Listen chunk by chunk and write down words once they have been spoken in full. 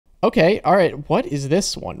Okay, all right. What is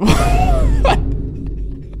this one?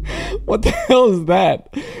 What the hell is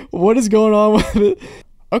that? What is going on with it?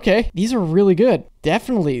 Okay, these are really good.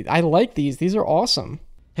 Definitely, I like these. These are awesome.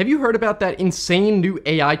 Have you heard about that insane new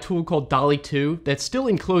AI tool called DALLE 2 that's still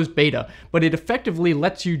in closed beta, but it effectively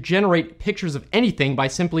lets you generate pictures of anything by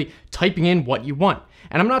simply typing in what you want?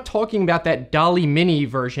 And I'm not talking about that DALLE Mini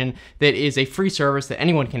version that is a free service that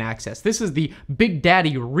anyone can access. This is the Big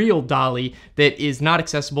Daddy real DALLE that is not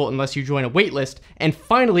accessible unless you join a waitlist. And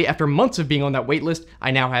finally, after months of being on that waitlist, I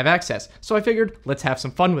now have access. So I figured, let's have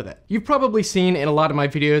some fun with it. You've probably seen in a lot of my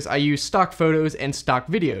videos, I use stock photos and stock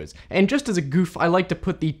videos. And just as a goof, I like to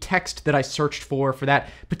put the text that I searched for that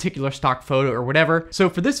particular stock photo or whatever. So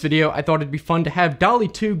for this video, I thought it'd be fun to have DALLE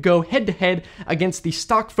 2 go head to head against the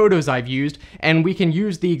stock photos I've used, and we can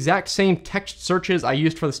use the exact same text searches I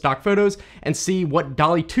used for the stock photos and see what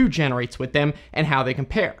DALLE 2 generates with them and how they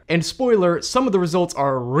compare. And spoiler, some of the results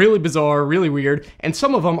are really bizarre, really weird, and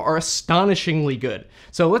some of them are astonishingly good.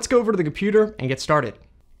 So let's go over to the computer and get started.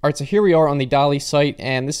 All right, so here we are on the DALLE site,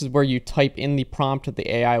 and this is where you type in the prompt that the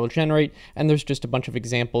AI will generate, and there's just a bunch of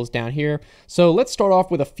examples down here. So let's start off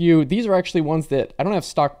with a few. These are actually ones that I don't have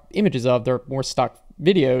stock images of, they're more stock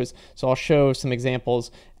videos, so I'll show some examples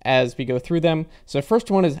as we go through them. So first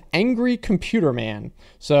one is Angry Computer Man.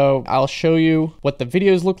 So I'll show you what the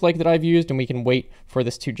videos look like that I've used, and we can wait for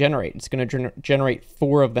this to generate. It's going to generate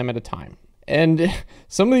 4 of them at a time. And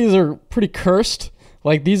some of these are pretty cursed.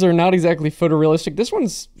 Like, these are not exactly photorealistic. This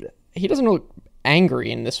one's, he doesn't look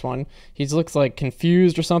angry in this one. He looks like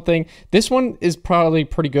confused or something. This one is probably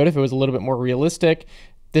pretty good if it was a little bit more realistic.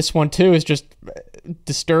 This one too is just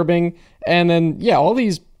disturbing. And then, yeah, all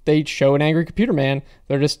these, they show an angry computer man.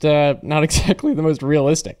 They're just not exactly the most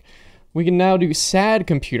realistic. We can now do Sad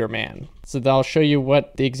Computer Man. So I'll show you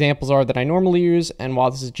what the examples are that I normally use, and while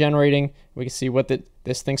this is generating, we can see what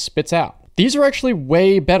this thing spits out. These are actually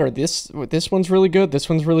way better. This one's really good. This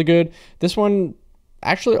one's really good. This one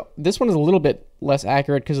is a little bit less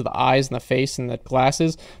accurate because of the eyes and the face and the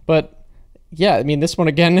glasses. But yeah, I mean, this one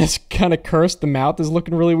again is kind of cursed. The mouth is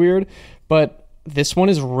looking really weird. But this one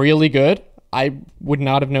is really good. I would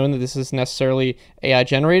not have known that this is necessarily AI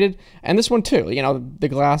generated. And this one too, you know, the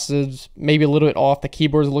glasses maybe a little bit off. The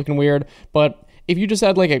keyboard's looking weird. But if you just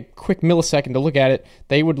had like a quick millisecond to look at it,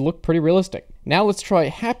 they would look pretty realistic. Now let's try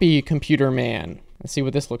Happy Computer Man and see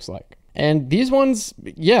what this looks like. And these ones,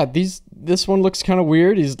 yeah, this one looks kind of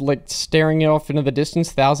weird. He's like staring off into the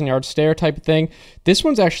distance, 1,000-yard stare type of thing. This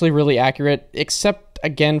one's actually really accurate, except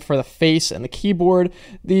again for the face and the keyboard.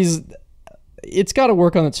 It's got to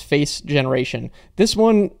work on its face generation. This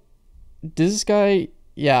one, this guy,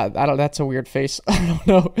 yeah, that's a weird face. I don't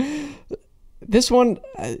know. This one,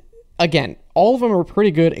 again, all of them are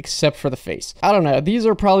pretty good except for the face. I don't know. These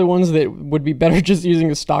are probably ones that would be better just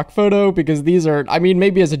using a stock photo, because these are, I mean,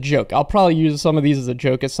 maybe as a joke. I'll probably use some of these as a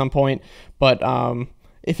joke at some point, but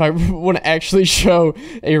if I want to actually show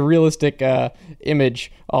a realistic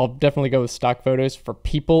image, I'll definitely go with stock photos for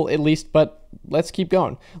people at least, but let's keep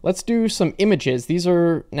going. Let's do some images. These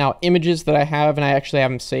are now images that I have, and I actually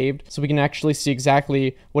have them saved, so we can actually see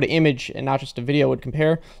exactly what an image and not just a video would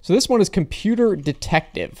compare. So this one is Computer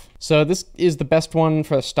Detective. So this is the best one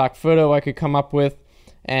for a stock photo I could come up with,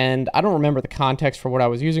 and I don't remember the context for what I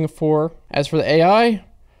was using it for. As for the AI,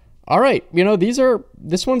 all right, you know,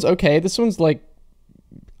 this one's okay. This one's like,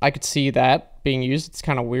 I could see that being used. It's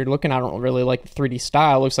kind of weird looking. I don't really like the 3D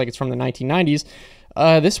style. It looks like it's from the 1990s.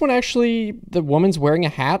 This one actually, the woman's wearing a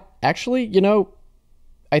hat. Actually, you know,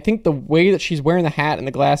 I think the way that she's wearing the hat and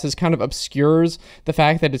the glasses kind of obscures the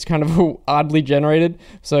fact that it's kind of oddly generated.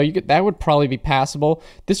 So that would probably be passable.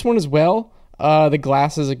 This one as well. The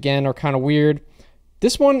glasses, again, are kind of weird.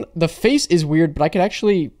 This one, the face is weird, but I could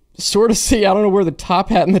actually sort of see, I don't know where the top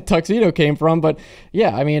hat and the tuxedo came from, but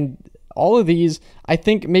yeah, I mean, all of these, I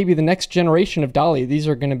think maybe the next generation of DALLE, these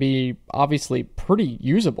are going to be obviously pretty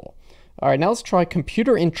usable. All right, now let's try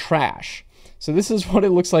Computer in Trash. So this is what it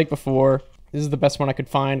looks like before. This is the best one I could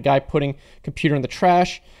find. Guy putting computer in the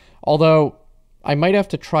trash. Although I might have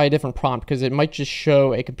to try a different prompt because it might just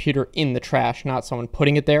show a computer in the trash, not someone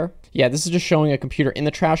putting it there. Yeah, this is just showing a computer in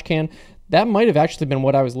the trash can. That might have actually been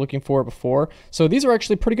what I was looking for before. So these are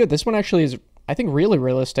actually pretty good. This one actually is, I think, really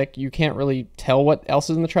realistic. You can't really tell what else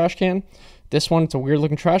is in the trash can. This one, it's a weird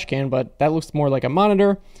looking trash can, but that looks more like a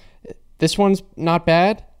monitor. This one's not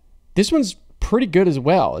bad. This one's pretty good as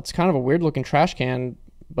well. It's kind of a weird looking trash can,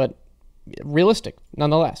 but realistic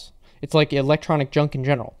nonetheless. It's like electronic junk in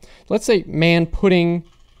general. Let's say man putting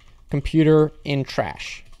computer in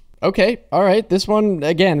trash. Okay, all right. This one,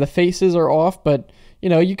 again, the faces are off, but You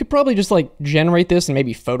know, you could probably just like generate this and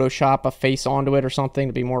maybe Photoshop a face onto it or something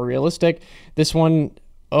to be more realistic. This one,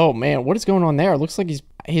 oh man, what is going on there? It looks like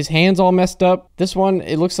his hand's all messed up. This one,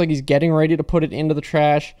 it looks like he's getting ready to put it into the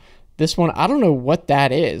trash. This one, I don't know what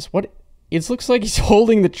that is. It looks like he's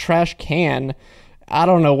holding the trash can. I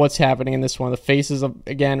don't know what's happening in this one. The faces,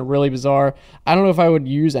 again, really bizarre. I don't know if I would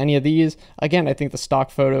use any of these. Again, I think the stock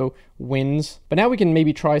photo wins. But now we can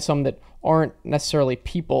maybe try some that aren't necessarily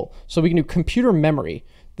people. So we can do computer memory.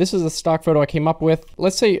 This is a stock photo I came up with.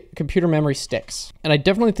 Let's say computer memory sticks. And I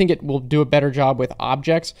definitely think it will do a better job with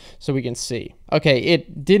objects so we can see. Okay,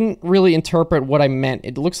 it didn't really interpret what I meant.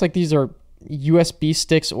 It looks like these are USB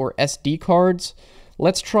sticks or SD cards.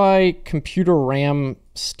 Let's try computer RAM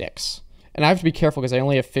sticks. And I have to be careful because I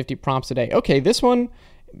only have 50 prompts a day. Okay, this one,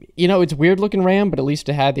 you know, it's weird looking RAM, but at least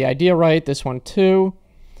it had the idea right. This one too.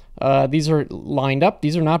 These are lined up.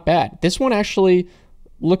 These are not bad. This one actually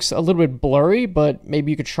looks a little bit blurry, but maybe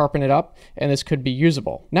you could sharpen it up and this could be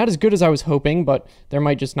usable. Not as good as I was hoping, but there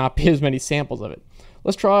might just not be as many samples of it.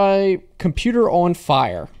 Let's try computer on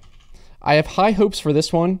fire. I have high hopes for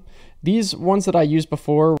this one. These ones that I used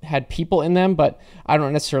before had people in them, but I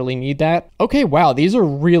don't necessarily need that. Okay, wow, these are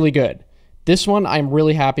really good. This one I'm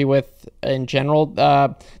really happy with in general.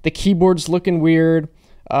 The keyboard's looking weird.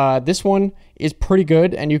 This one is pretty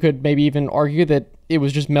good, and you could maybe even argue that it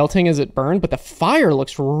was just melting as it burned, but the fire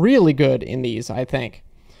looks really good in these, I think.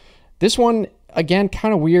 This one, again,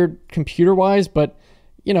 kind of weird computer-wise, but,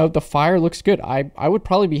 you know, the fire looks good. I would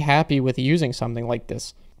probably be happy with using something like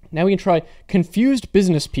this. Now we can try confused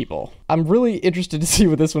business people. I'm really interested to see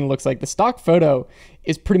what this one looks like. The stock photo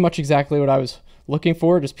is pretty much exactly what I was looking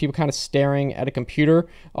for, just people kind of staring at a computer,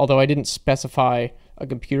 although I didn't specify a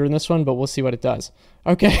computer in this one, but we'll see what it does.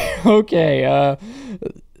 Okay, okay, a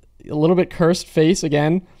little bit cursed face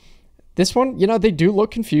again. This one, you know, they do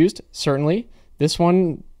look confused, certainly. This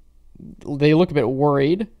one, they look a bit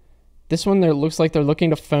worried. This one, there looks like they're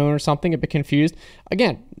looking at a phone or something, a bit confused.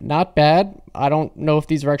 Again, not bad. I don't know if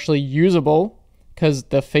these are actually usable because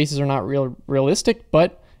the faces are not realistic,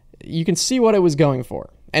 but you can see what it was going for.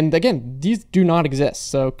 And again, these do not exist.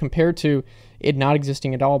 So compared to it not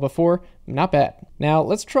existing at all before, not bad. Now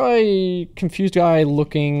let's try confused guy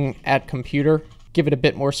looking at computer. Give it a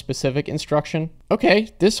bit more specific instruction. Okay,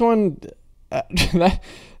 this one,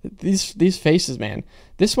 these faces, man.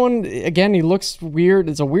 This one, again, he looks weird.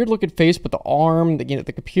 It's a weird looking face, but the arm,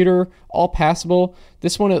 the computer, all passable.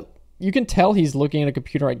 This one, you can tell he's looking at a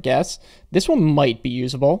computer, I guess. This one might be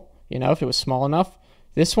usable, you know, if it was small enough.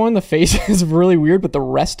 This one, the face is really weird, but the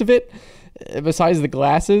rest of it, besides the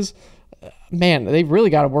glasses, man, they've really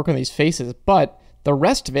got to work on these faces, but the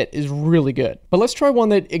rest of it is really good. But let's try one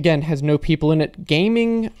that, again, has no people in it.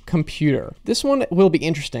 Gaming computer. This one will be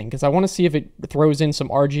interesting because I want to see if it throws in some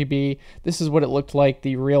RGB. This is what it looked like,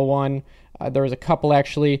 the real one. There was a couple,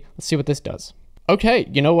 actually. Let's see what this does. Okay,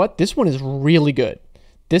 you know what? This one is really good.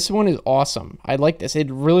 This one is awesome. I like this.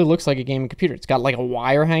 It really looks like a gaming computer. It's got like a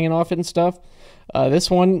wire hanging off it and stuff.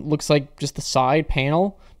 This one looks like just the side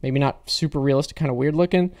panel. Maybe not super realistic, kind of weird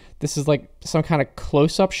looking. This is like some kind of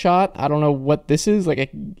close-up shot. I don't know what this is, like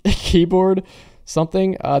a keyboard,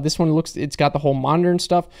 something. This one looks, it's got the whole monitor and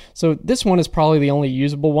stuff. So this one is probably the only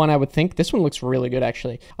usable one, I would think. This one looks really good,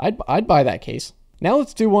 actually. I'd buy that case. Now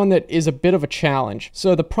let's do one that is a bit of a challenge.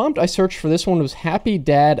 So the prompt I searched for this one was happy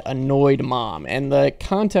dad, annoyed mom. And the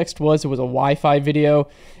context was it was a Wi-Fi video,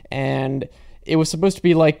 and it was supposed to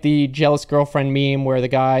be like the jealous girlfriend meme where the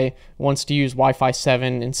guy wants to use Wi-Fi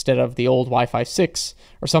 7 instead of the old Wi-Fi 6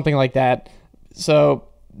 or something like that. So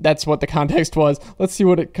that's what the context was. Let's see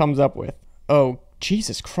what it comes up with. Oh,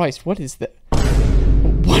 Jesus Christ, what is that?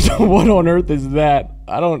 What on earth is that?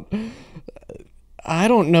 I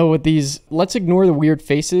don't know what these... Let's ignore the weird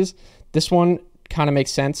faces. This one kind of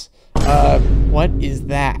makes sense. What is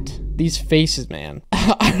that? These faces, man.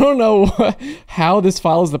 I don't know how this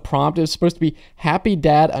follows the prompt. It was supposed to be happy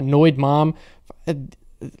dad, annoyed mom.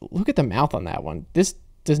 Look at the mouth on that one. This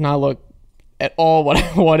does not look at all what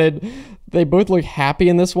I wanted. They both look happy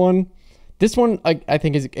in this one. This one, I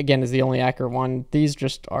think, is the only accurate one. These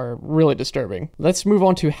just are really disturbing. Let's move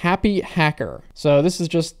on to happy hacker. So this is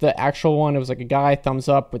just the actual one. It was like a guy, thumbs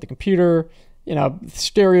up with the computer. You know,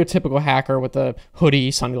 stereotypical hacker with the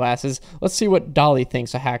hoodie, sunglasses. Let's see what DALLE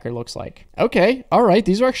thinks a hacker looks like. Okay, all right,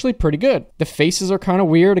 these are actually pretty good. The faces are kind of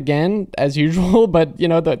weird, again, as usual, but, you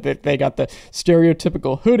know, they got the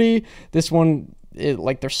stereotypical hoodie. This one,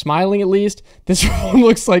 like they're smiling at least. This one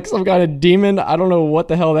looks like some kind of demon. I don't know what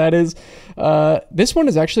the hell that is. This one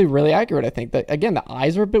is actually really accurate, I think. Again, the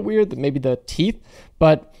eyes are a bit weird, maybe the teeth,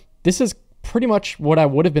 but this is pretty much what I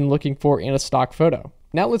would have been looking for in a stock photo.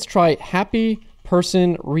 Now let's try happy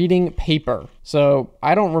person reading paper. So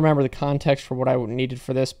I don't remember the context for what I needed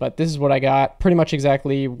for this, but this is what I got. Pretty much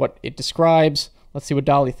exactly what it describes. Let's see what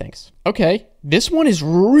DALLE thinks. Okay, this one is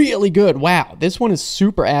really good. Wow, this one is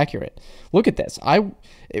super accurate. Look at this.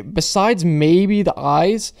 Besides maybe the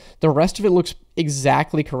eyes, the rest of it looks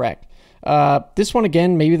exactly correct. This one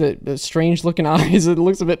again, maybe the strange looking eyes.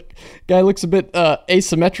 Guy looks a bit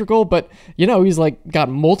asymmetrical, but you know, he's like got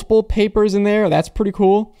multiple papers in there. That's pretty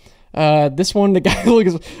cool. This one, the guy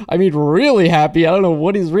looks, I mean, really happy. I don't know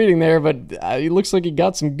what he's reading there, but he looks like he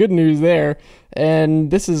got some good news there. And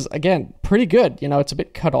this is, again, pretty good. You know, it's a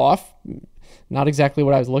bit cut off. Not exactly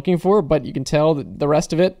what I was looking for, but you can tell that the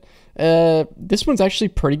rest of it, this one's actually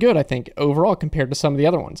pretty good, I think, overall compared to some of the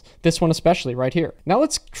other ones. This one especially right here. Now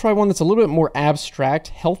let's try one that's a little bit more abstract,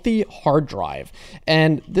 healthy hard drive.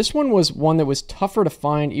 And this one was one that was tougher to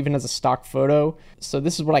find even as a stock photo. So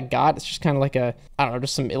this is what I got. It's just kind of like I don't know,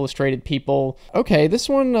 just some illustrated people. Okay, this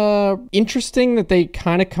one, interesting that they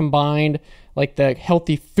kind of combined like the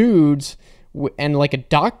healthy foods and like a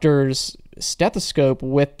doctor's stethoscope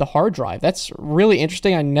with the hard drive. That's really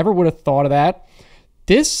interesting. I never would have thought of that.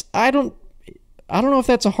 This, I don't know if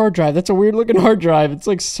that's a hard drive. That's a weird looking hard drive. It's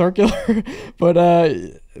like circular, but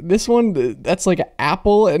this one, that's like an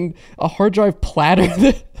apple and a hard drive platter.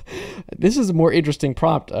 This is a more interesting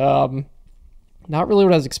prompt. Not really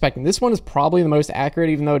what I was expecting. This one is probably the most accurate,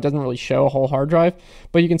 even though it doesn't really show a whole hard drive,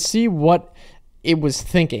 but you can see what it was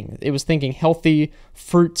thinking. It was thinking healthy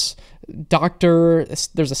fruits, doctor,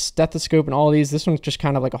 there's a stethoscope and all of these. This one's just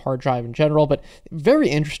kind of like a hard drive in general, but very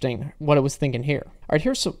interesting what it was thinking here. All right,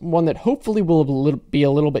 here's one that hopefully will be a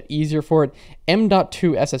little bit easier for it.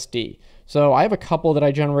 M.2 SSD. So I have a couple that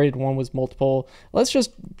I generated. One was multiple. Let's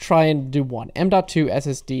just try and do one. M.2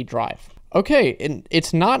 SSD drive. Okay, and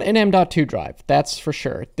it's not an M.2 drive, that's for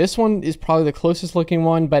sure. This one is probably the closest looking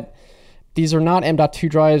one, but these are not M.2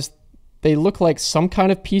 drives. They look like some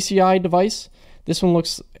kind of PCI device. This one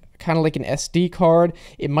looks kind of like an SD card.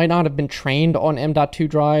 It might not have been trained on M.2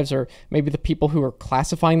 drives, or maybe the people who are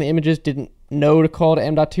classifying the images didn't know to call it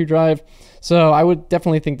M.2 drive. So I would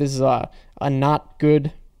definitely think this is a not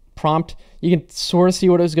good prompt. You can sort of see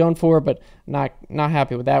what I was going for, but not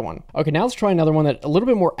happy with that one. Okay, now let's try another one that's a little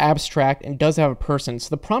bit more abstract and does have a person. So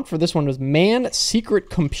the prompt for this one was man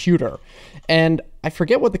secret computer. And I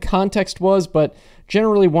forget what the context was, but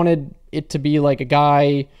generally wanted it to be like a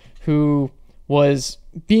guy who was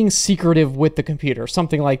being secretive with the computer,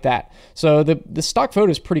 something like that. So the stock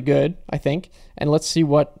photo is pretty good, I think. And let's see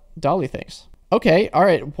what DALLE thinks. Okay, all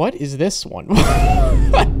right, what is this one?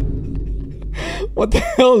 What the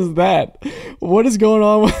hell is that? What is going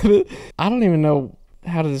on with it? I don't even know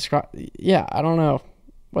how to describe. Yeah, I don't know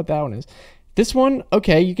what that one is. This one,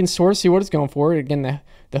 okay, you can sort of see what it's going for. Again,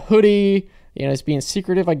 the hoodie, you know, it's being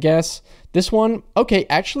secretive, I guess. This one, okay,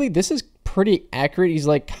 actually, this is pretty accurate. He's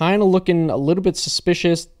like kind of looking a little bit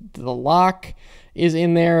suspicious. The lock is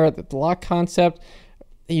in there, the lock concept.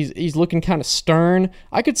 He's looking kind of stern.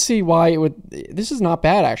 I could see why it would. This is not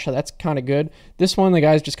bad, actually. That's kind of good. This one, the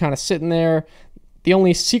guy's just kind of sitting there. The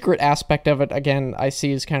only secret aspect of it, again, I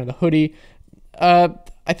see is kind of the hoodie. I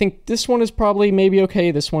think this one is probably maybe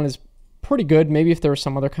okay. This one is pretty good. Maybe if there was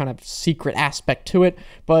some other kind of secret aspect to it.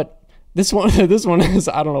 But this one is,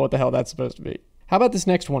 I don't know what the hell that's supposed to be. How about this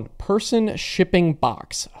next one? Person shipping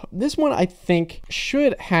box. This one, I think,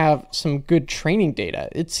 should have some good training data.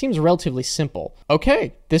 It seems relatively simple.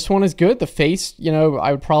 Okay, this one is good. The face, you know,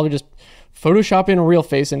 I would probably just Photoshop in a real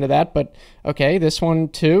face into that. But okay, this one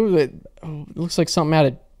too. It looks like something out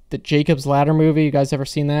of the Jacob's Ladder movie. You guys ever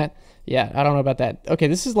seen that? Yeah, I don't know about that. Okay,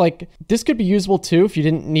 this could be usable too if you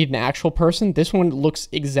didn't need an actual person. This one looks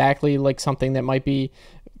exactly like something that might be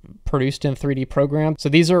produced in a 3D program. So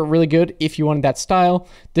these are really good if you wanted that style.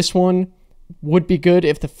 This one would be good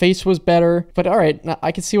if the face was better, but all right,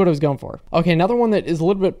 I can see what I was going for. Okay, another one that is a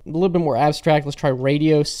little bit more abstract. Let's try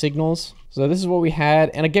radio signals. So this is what we had.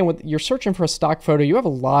 And again, when you're searching for a stock photo, you have a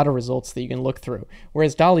lot of results that you can look through.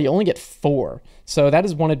 Whereas DALLE, you only get 4. So that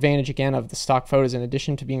is one advantage, again, of the stock photos. In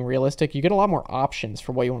addition to being realistic, you get a lot more options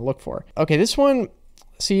for what you want to look for. Okay, this one,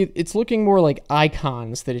 see, it's looking more like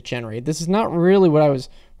icons that it generated. This is not really what I was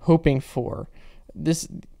hoping for. This,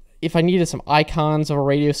 if I needed some icons of a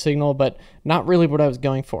radio signal, but not really what I was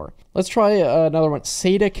going for. Let's try another one,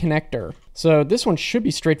 SATA connector. So this one should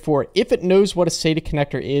be straightforward. If it knows what a SATA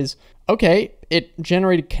connector is, okay, it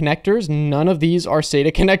generated connectors. None of these are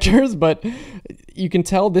SATA connectors, but you can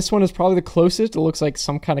tell this one is probably the closest. It looks like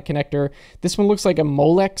some kind of connector. This one looks like a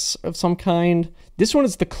Molex of some kind. This one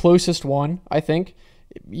is the closest one, I think.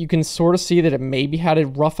 You can sort of see that it maybe had a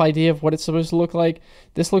rough idea of what it's supposed to look like.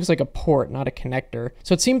 This looks like a port, not a connector.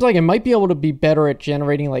 So it seems like it might be able to be better at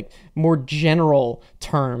generating like more general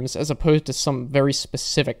terms as opposed to some very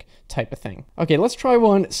specific type of thing. Okay, let's try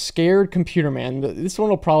one. Scared computer man. This one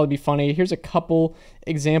will probably be funny. Here's a couple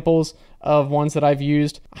examples of ones that I've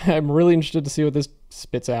used. I'm really interested to see what this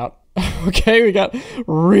spits out. Okay, we got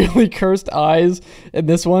really cursed eyes in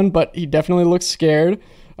this one, but he definitely looks scared.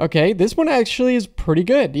 Okay, this one actually is pretty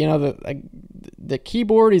good. You know, the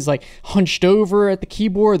keyboard, he's like hunched over at the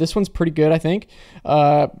keyboard. This one's pretty good, I think.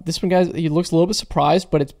 This one, guys, he looks a little bit surprised,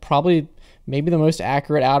 but it's probably maybe the most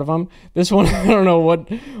accurate out of them. This one, I don't know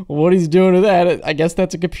what he's doing with that. I guess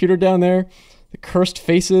that's a computer down there. The cursed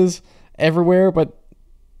faces everywhere, but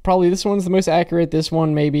probably this one's the most accurate. This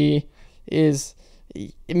one maybe is,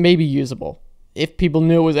 it may be usable. If people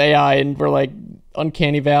knew it was AI and were like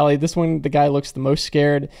uncanny valley, this one, the guy looks the most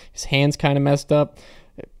scared. His hand's kind of messed up.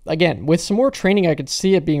 Again, with some more training, I could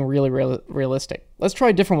see it being really realistic. Let's try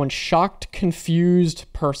a different one. Shocked, confused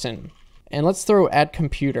person. And let's throw at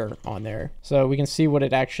computer on there so we can see what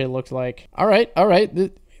it actually looks like. All right.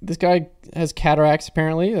 This guy has cataracts,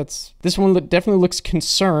 apparently. This one definitely looks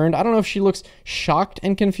concerned. I don't know if she looks shocked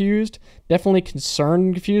and confused. Definitely concerned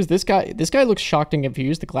and confused. This guy looks shocked and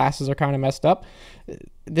confused. The glasses are kind of messed up.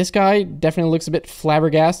 This guy definitely looks a bit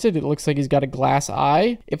flabbergasted. It looks like he's got a glass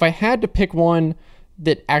eye. If I had to pick one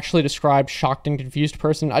that actually described shocked and confused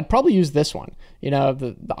person, I'd probably use this one. You know,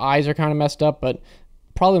 the eyes are kind of messed up, but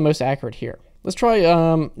probably the most accurate here. Let's try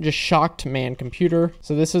just shocked man computer.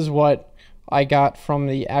 So this is what I got from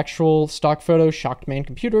the actual stock photo, shocked man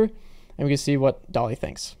computer, and we can see what DALLE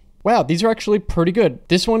thinks. Wow, these are actually pretty good.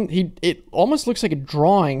 This one, it almost looks like a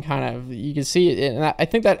drawing, kind of. You can see it, and I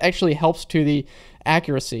think that actually helps to the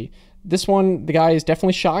accuracy. This one, the guy is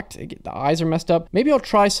definitely shocked. The eyes are messed up. Maybe I'll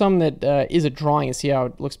try some that is a drawing and see how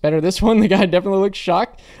it looks better. This one, the guy definitely looks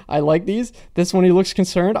shocked. I like these. This one, he looks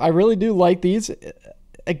concerned. I really do like these.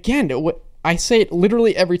 Again, I say it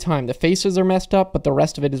literally every time. The faces are messed up, but the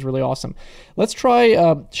rest of it is really awesome. Let's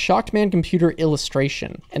try shocked man computer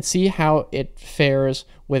illustration and see how it fares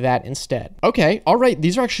with that instead. Okay, all right.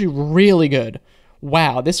 These are actually really good.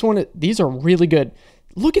 Wow, these are really good.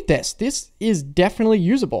 Look at this. This is definitely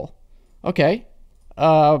usable. Okay.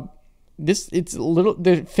 The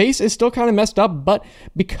face is still kind of messed up, but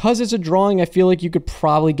because it's a drawing, I feel like you could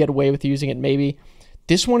probably get away with using it maybe.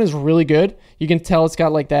 This one is really good. You can tell it's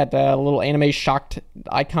got like that little anime shocked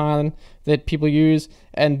icon that people use.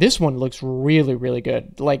 And this one looks really, really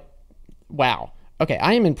good. Like, wow. Okay,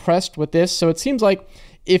 I am impressed with this. So it seems like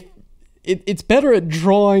if it's better at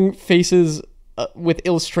drawing faces with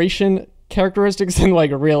illustration characteristics than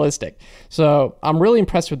like realistic. So I'm really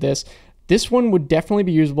impressed with this. This one would definitely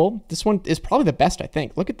be usable. This one is probably the best, I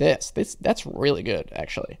think. Look at this. That's really good,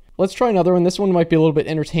 actually. Let's try another one. This one might be a little bit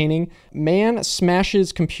entertaining. Man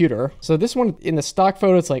smashes computer. So this one in the stock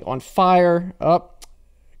photo, it's like on fire.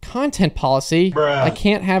 Content policy. Bruh. I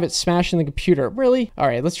can't have it smashing the computer. Really? All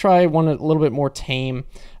right, let's try one a little bit more tame.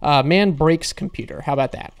 Man breaks computer. How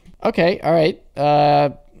about that? Okay, all right.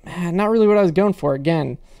 Not really what I was going for.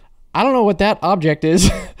 Again, I don't know what that object is.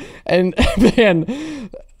 And man...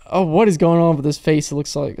 Oh, what is going on with this face? It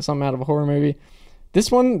looks like something out of a horror movie.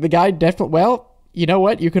 This one, the guy definitely, well, you know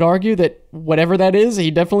what? You could argue that whatever that is,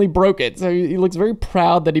 he definitely broke it. So he looks very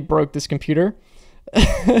proud that he broke this computer.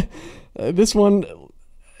 This one,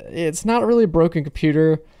 it's not really a broken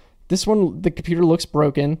computer. This one, the computer looks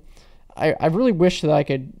broken. I really wish that I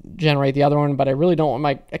could generate the other one, but I really don't want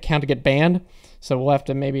my account to get banned. So we'll have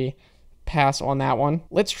to maybe pass on that one.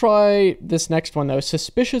 Let's try this next one, though.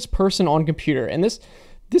 Suspicious person on computer. And this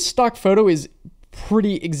stock photo is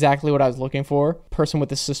pretty exactly what I was looking for. Person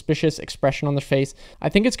with a suspicious expression on their face. I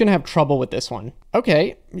think it's going to have trouble with this one.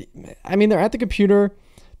 Okay. I mean, they're at the computer.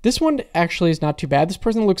 This one actually is not too bad. This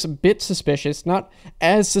person looks a bit suspicious. Not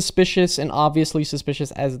as suspicious and obviously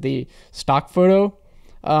suspicious as the stock photo.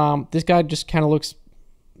 This guy just kind of looks,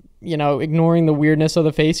 you know, ignoring the weirdness of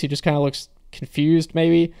the face. He just kind of looks confused,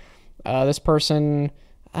 maybe. This person,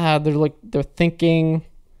 they're thinking...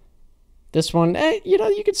 This one, you know,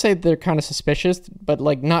 you could say they're kind of suspicious, but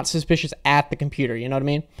like not suspicious at the computer, you know what I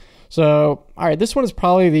mean? So, all right, this one is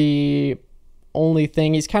probably the only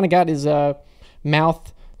thing. He's kind of got his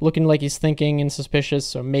mouth looking like he's thinking and suspicious,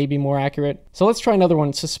 so maybe more accurate. So let's try another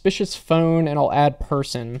one, suspicious phone, and I'll add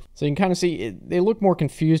person. So you can kind of see, they look more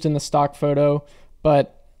confused in the stock photo,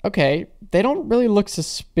 but okay, they don't really look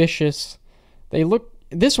suspicious.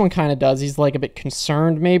 This one kind of does. He's like a bit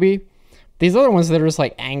concerned maybe. These other ones that are just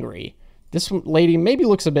like angry. This lady maybe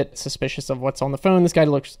looks a bit suspicious of what's on the phone. This guy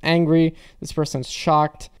looks angry. This person's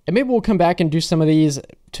shocked. And maybe we'll come back and do some of these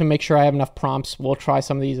to make sure I have enough prompts. We'll try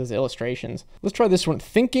some of these as illustrations. Let's try this one,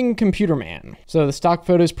 Thinking Computer Man. So the stock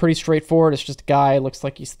photo is pretty straightforward. It's just a guy, looks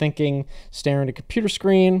like he's thinking, staring at a computer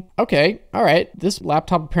screen. Okay, all right. This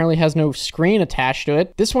laptop apparently has no screen attached to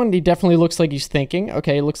it. This one, he definitely looks like he's thinking.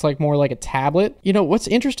 Okay, it looks like more like a tablet. You know, what's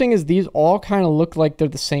interesting is these all kind of look like they're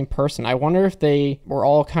the same person. I wonder if they were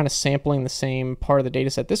all kind of sampling the same part of the data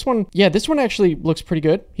set. This one, yeah, this one actually looks pretty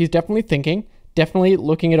good. He's definitely thinking. Definitely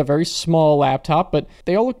looking at a very small laptop, but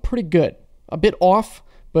they all look pretty good. A bit off,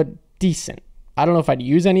 but decent. I don't know if I'd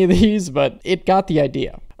use any of these, but it got the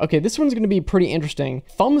idea. Okay, this one's going to be pretty interesting.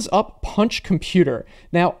 Thumbs up punch computer.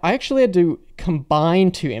 Now, I actually had to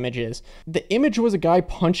combine two images. The image was a guy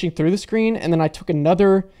punching through the screen, and then I took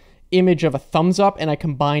another image of a thumbs up and I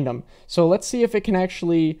combined them. So let's see if it can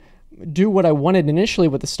actually do what I wanted initially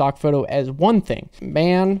with the stock photo as one thing.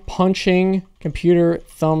 Man punching computer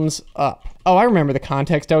thumbs up. Oh, I remember the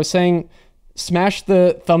context. I was saying smash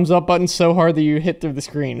the thumbs up button so hard that you hit through the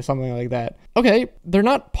screen or something like that. Okay, they're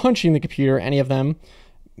not punching the computer, any of them.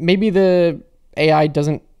 Maybe the AI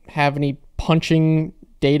doesn't have any punching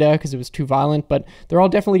data because it was too violent, but they're all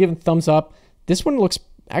definitely giving thumbs up. This one looks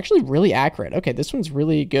actually really accurate. Okay, this one's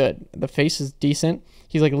really good. The face is decent.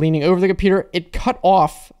 He's like leaning over the computer. It cut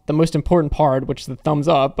off the most important part, which is the thumbs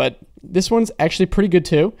up, but this one's actually pretty good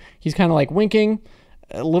too. He's kind of like winking,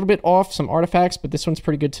 a little bit off some artifacts, but this one's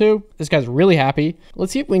pretty good too. This guy's really happy.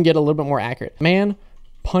 Let's see if we can get a little bit more accurate. Man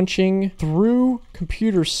punching through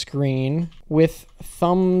computer screen with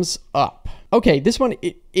thumbs up. Okay, this one,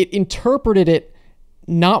 it interpreted it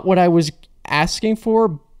not what I was asking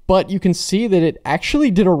for, but you can see that it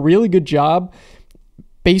actually did a really good job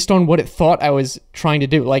based on what it thought I was trying to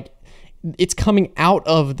do. Like, it's coming out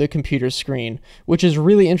of the computer screen, which is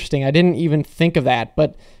really interesting. I didn't even think of that,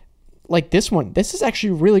 but like this one, this is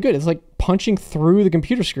actually really good. It's like punching through the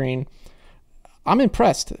computer screen. I'm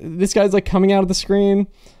impressed. This guy's like coming out of the screen.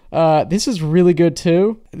 This is really good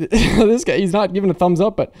too. This guy, he's not giving a thumbs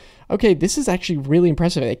up, but okay, this is actually really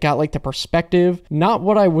impressive. It got like the perspective, not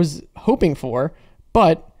what I was hoping for,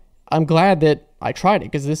 but I'm glad that I tried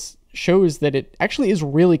it because this shows that it actually is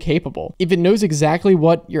really capable. If it knows exactly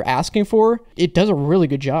what you're asking for, it does a really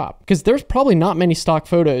good job because there's probably not many stock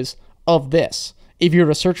photos of this. If you were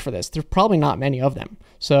to search for this, there's probably not many of them.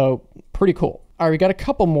 So pretty cool. All right, we got a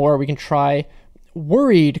couple more we can try.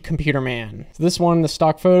 Worried computer man. So this one, the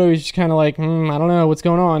stock photo, is just kind of like, I don't know what's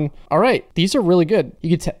going on. All right, these are really good.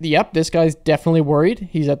 You could yep, this guy's definitely worried.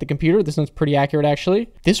 He's at the computer. This one's pretty accurate, actually.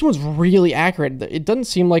 This one's really accurate. It doesn't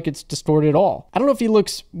seem like it's distorted at all. I don't know if he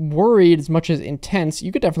looks worried as much as intense.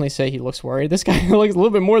 You could definitely say he looks worried. This guy looks a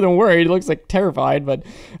little bit more than worried. He looks like terrified, but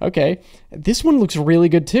okay. This one looks really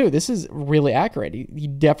good too. This is really accurate. He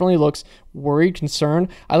definitely looks worried, concerned.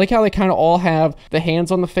 I like how they kind of all have the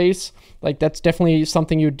hands on the face. Like, that's definitely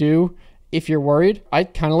something you do if you're worried. I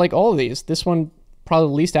kind of like all of these. This one probably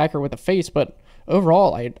the least accurate with the face, but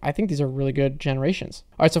overall, I think these are really good generations.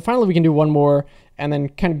 All right, so finally we can do one more and then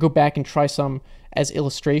kind of go back and try some as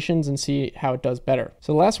illustrations and see how it does better.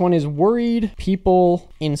 So the last one is worried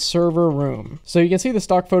people in server room. So you can see the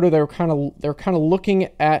stock photo. They're kind of looking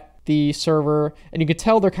at the server, and you can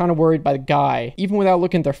tell they're kind of worried by the guy. Even without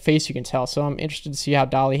looking at their face, you can tell. So I'm interested to see how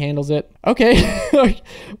DALLE handles it. Okay.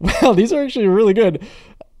 Wow, these are actually really good.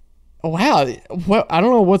 Wow. Well, I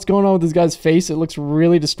don't know what's going on with this guy's face. It looks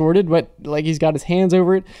really distorted, but like he's got his hands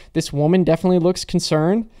over it. This woman definitely looks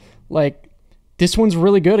concerned. Like, this one's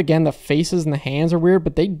really good. Again, the faces and the hands are weird,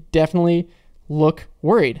 but they definitely look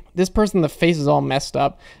worried. This person, the face is all messed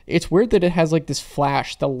up. It's weird that it has like this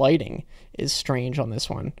flash. The lighting is strange on this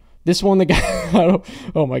one. This one, the guy,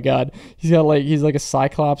 oh my God. He's like a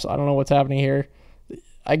cyclops. I don't know what's happening here.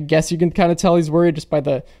 I guess you can kind of tell he's worried just by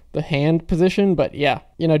the hand position, but yeah,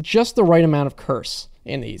 just the right amount of curse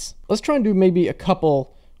in these. Let's try and do maybe a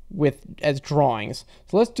couple as drawings.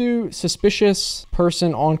 So let's do suspicious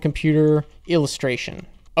person on computer illustration.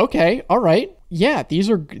 Okay, all right. Yeah, these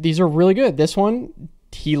are really good. This one,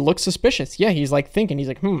 he looks suspicious. Yeah, he's like thinking. He's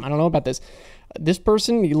like, I don't know about this. This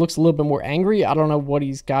person, he looks a little bit more angry. I don't know what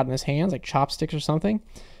he's got in his hands, like chopsticks or something.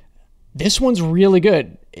 This one's really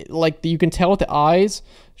good. Like, you can tell with the eyes,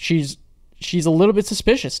 she's a little bit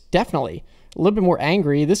suspicious, definitely. A little bit more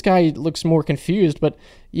angry. This guy looks more confused, but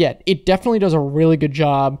yeah, it definitely does a really good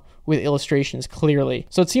job with illustrations, clearly.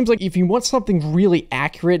 So it seems like if you want something really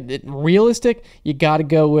accurate and realistic, you got to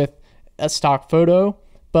go with a stock photo.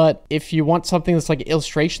 But if you want something that's like an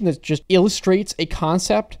illustration that just illustrates a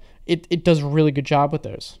concept it does a really good job with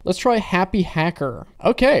those. Let's try Happy Hacker.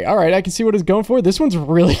 Okay, all right, I can see what it's going for. This one's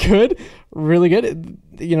really good, really good.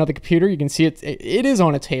 You know, the computer, you can see it is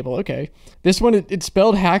on a table. Okay, this one it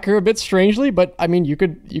spelled hacker a bit strangely, but I mean, you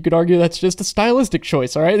could argue that's just a stylistic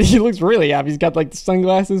choice. All right, he looks really happy. He's got like the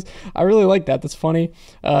sunglasses. I really like that. That's funny.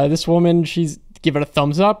 This woman, she's giving a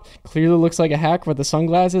thumbs up. Clearly looks like a hack with the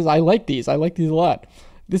sunglasses. I like these. I like these a lot.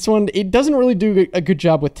 This one, it doesn't really do a good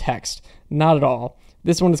job with text. Not at all.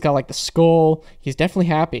 This one has got like the skull. He's definitely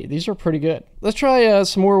happy. These are pretty good. Let's try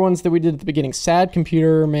some more ones that we did at the beginning. Sad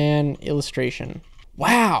computer man illustration.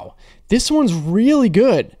 Wow, this one's really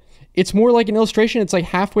good. It's more like an illustration. It's like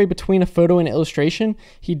halfway between a photo and an illustration.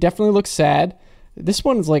 He definitely looks sad. This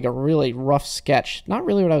one is like a really rough sketch. Not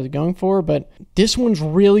really what I was going for, but this one's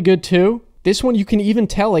really good too. This one, you can even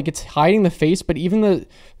tell like it's hiding the face, but even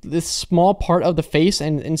this small part of the face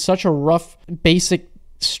and in such a rough, basic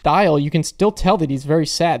style, you can still tell that he's very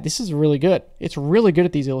sad. This is really good. It's really good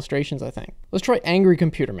at these illustrations, I think. Let's try Angry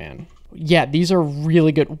Computer Man. Yeah, these are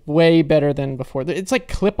really good. Way better than before. It's like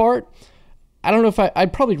clip art. I don't know if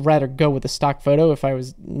I'd probably rather go with a stock photo if I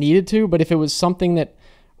was needed to, but if it was something that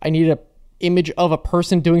I needed an image of a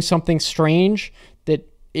person doing something strange that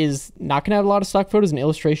is not going to have a lot of stock photos, an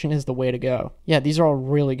illustration is the way to go. Yeah, these are all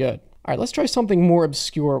really good. All right, let's try something more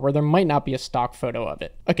obscure where there might not be a stock photo of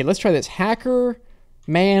it. Okay, let's try this. Hacker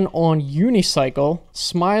man on unicycle,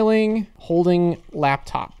 smiling, holding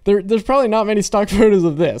laptop. There's probably not many stock photos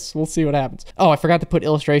of this. We'll see what happens. Oh, I forgot to put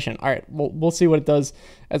illustration. All right, we'll see what it does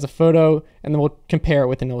as a photo, and then we'll compare it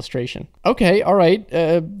with an illustration. Okay, all right.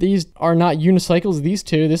 These are not unicycles, these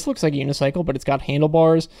two. This looks like a unicycle, but it's got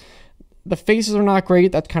handlebars. The faces are not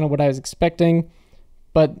great. That's kind of what I was expecting.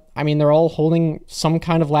 But, I mean, they're all holding some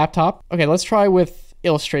kind of laptop. Okay, let's try with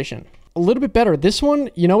illustration. A little bit better. This one,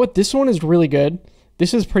 you know what? This one is really good.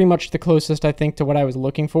 This is pretty much the closest, I think, to what I was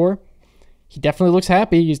looking for. He definitely looks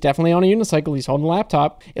happy. He's definitely on a unicycle. He's holding a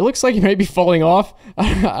laptop. It looks like he may be falling off.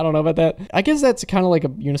 I don't know about that. I guess that's kind of like a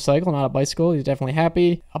unicycle, not a bicycle. He's definitely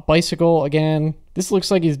happy. A bicycle, again. This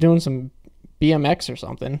looks like he's doing some BMX or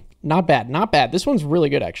something. Not bad, not bad. This one's really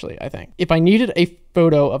good, actually, I think. If I needed a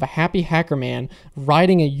photo of a happy hacker man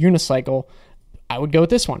riding a unicycle, I would go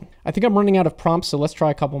with this one. I think I'm running out of prompts, so let's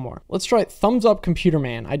try a couple more. Let's try thumbs up computer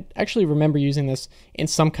man. I actually remember using this in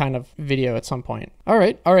some kind of video at some point. All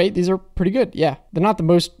right, these are pretty good. Yeah, they're not the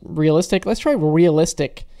most realistic. Let's try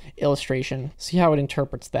realistic illustration. See how it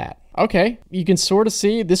interprets that. Okay, you can sort of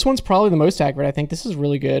see this one's probably the most accurate. I think this is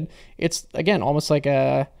really good. It's, again, almost like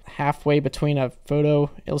a halfway between a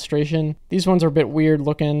photo illustration. These ones are a bit weird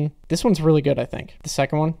looking. This one's really good, I think. The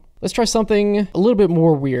second one. Let's try something a little bit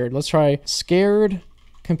more weird. Let's try scared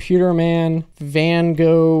computer man Van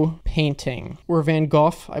Gogh painting. Or Van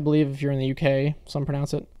Gogh, I believe, if you're in the UK, some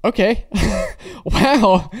pronounce it. Okay.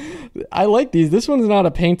 Wow. I like these. This one's not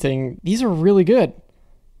a painting. These are really good.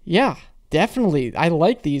 Yeah, definitely. I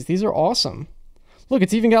like these. These are awesome. Look,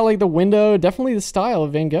 it's even got like the window, definitely the style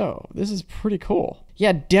of Van Gogh. This is pretty cool.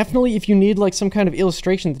 Yeah, definitely if you need like some kind of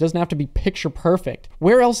illustration that doesn't have to be picture perfect.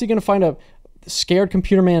 Where else are you going to find a scared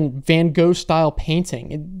computer man Van Gogh style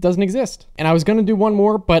painting? It doesn't exist. And I was going to do one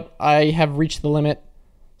more, but I have reached the limit.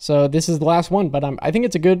 So this is the last one, but I think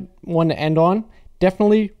it's a good one to end on.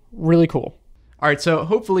 Definitely really cool. All right, so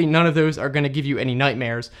hopefully none of those are going to give you any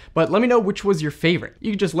nightmares, but let me know which was your favorite.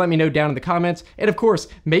 You can just let me know down in the comments, and of course,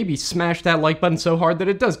 maybe smash that like button so hard that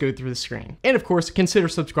it does go through the screen. And of course, consider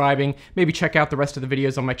subscribing, maybe check out the rest of the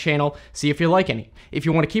videos on my channel, see if you like any. If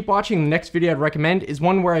you want to keep watching, the next video I'd recommend is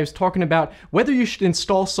one where I was talking about whether you should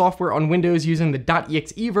install software on Windows using the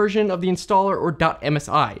 .exe version of the installer or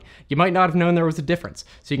 .msi. You might not have known there was a difference,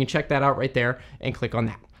 so you can check that out right there and click on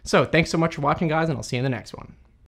that. So thanks so much for watching, guys, and I'll see you in the next one.